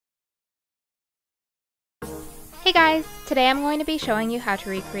Hey guys! Today I'm going to be showing you how to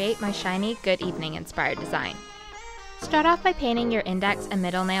recreate my SHINee Good Evening inspired design. Start off by painting your index and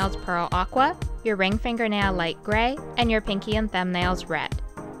middle nails pearl aqua, your ring fingernail light gray, and your pinky and thumb nails red.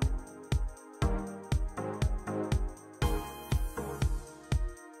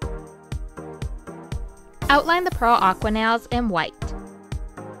 Outline the pearl aqua nails in white.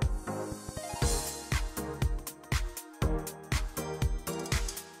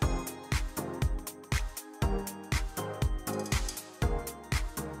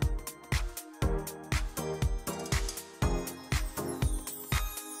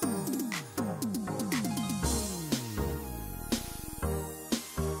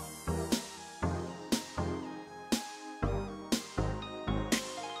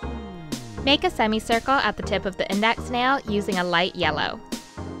 Make a semicircle at the tip of the index nail using a light yellow.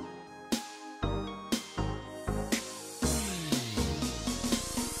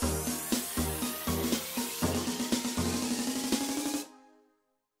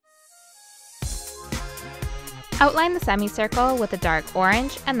 Outline the semicircle with a dark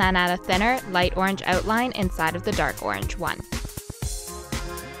orange and then add a thinner, light orange outline inside of the dark orange one.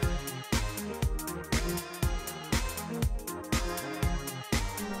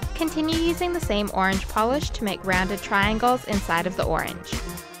 Continue using the same orange polish to make rounded triangles inside of the orange.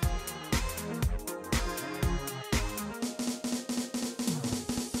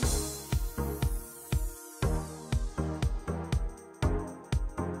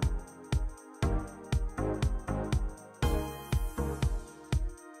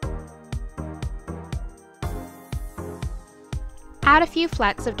 Add a few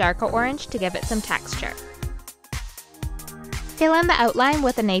flecks of darker orange to give it some texture. Fill in the outline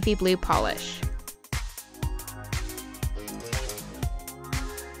with a navy blue polish.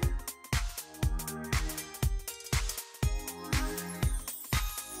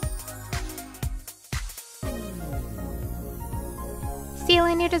 Seal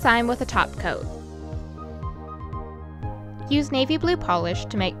in your design with a top coat. Use navy blue polish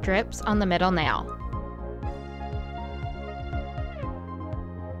to make drips on the middle nail.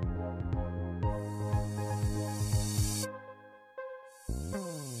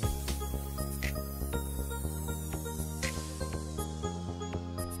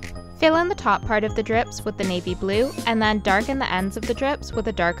 Fill in the top part of the drips with the navy blue, and then darken the ends of the drips with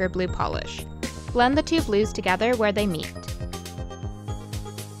a darker blue polish. Blend the two blues together where they meet.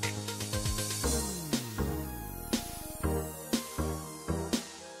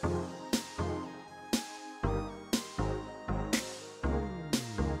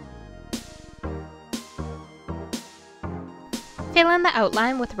 Fill in the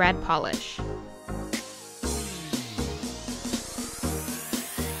outline with red polish.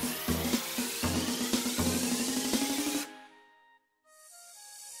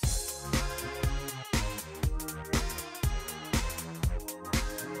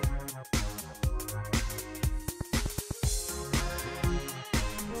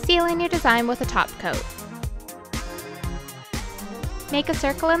 Seal in your design with a top coat. Make a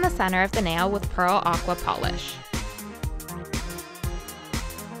circle in the center of the nail with pearl aqua polish.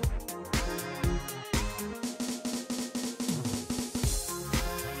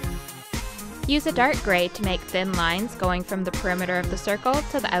 Use a dark gray to make thin lines going from the perimeter of the circle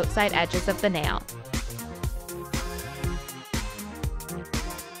to the outside edges of the nail.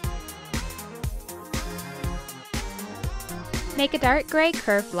 Make a dark gray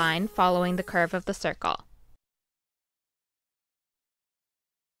curved line following the curve of the circle.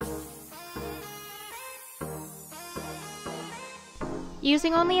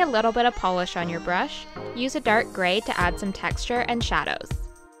 Using only a little bit of polish on your brush, use a dark gray to add some texture and shadows.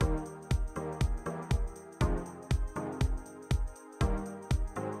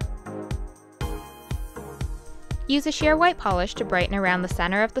 Use a sheer white polish to brighten around the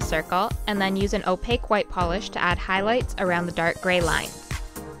center of the circle, and then use an opaque white polish to add highlights around the dark gray lines.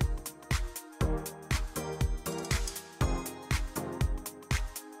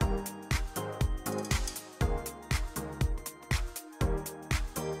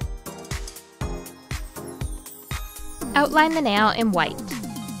 Outline the nail in white.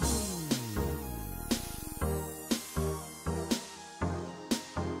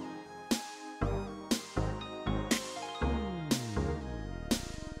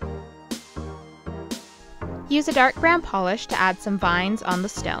 Use a dark brown polish to add some vines on the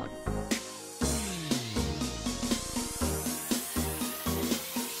stone.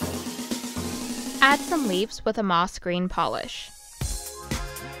 Add some leaves with a moss green polish.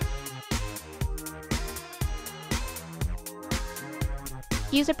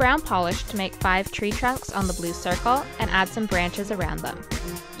 Use a brown polish to make 5 tree trunks on the blue circle and add some branches around them.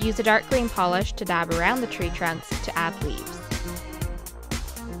 Use a dark green polish to dab around the tree trunks to add leaves.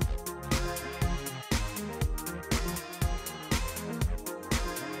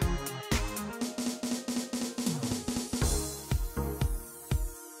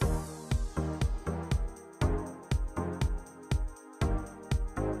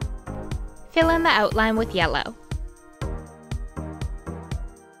 Fill in the outline with yellow.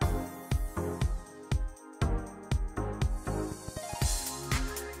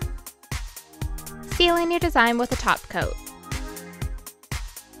 Seal in your design with a top coat.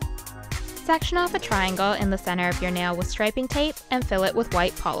 Section off a triangle in the center of your nail with striping tape and fill it with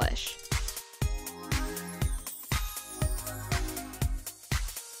white polish.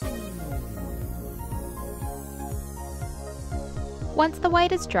 Once the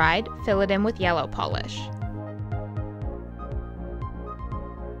white is dried, fill it in with yellow polish.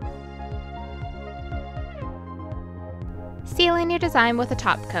 Seal in your design with a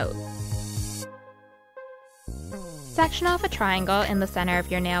top coat. Section off a triangle in the center of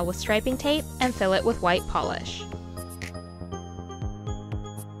your nail with striping tape and fill it with white polish.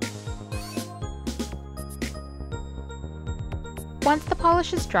 Once the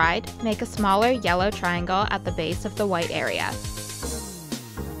polish is dried, make a smaller yellow triangle at the base of the white area.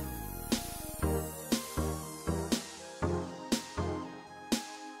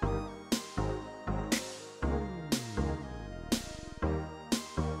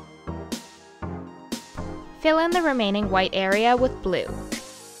 Fill in the remaining white area with blue.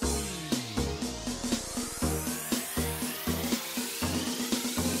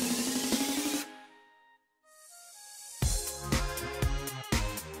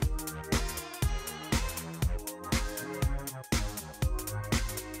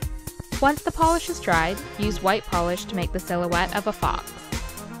 Once the polish is dried, use white polish to make the silhouette of a fox.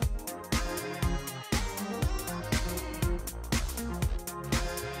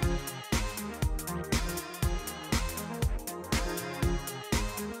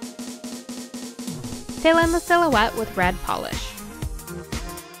 Fill in the silhouette with red polish.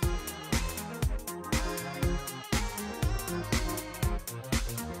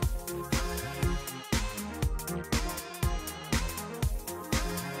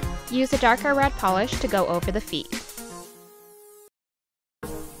 Use a darker red polish to go over the feet.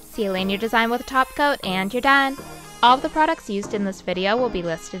 Seal in your design with a top coat and you're done! All of the products used in this video will be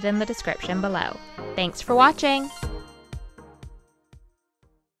listed in the description below. Thanks for watching!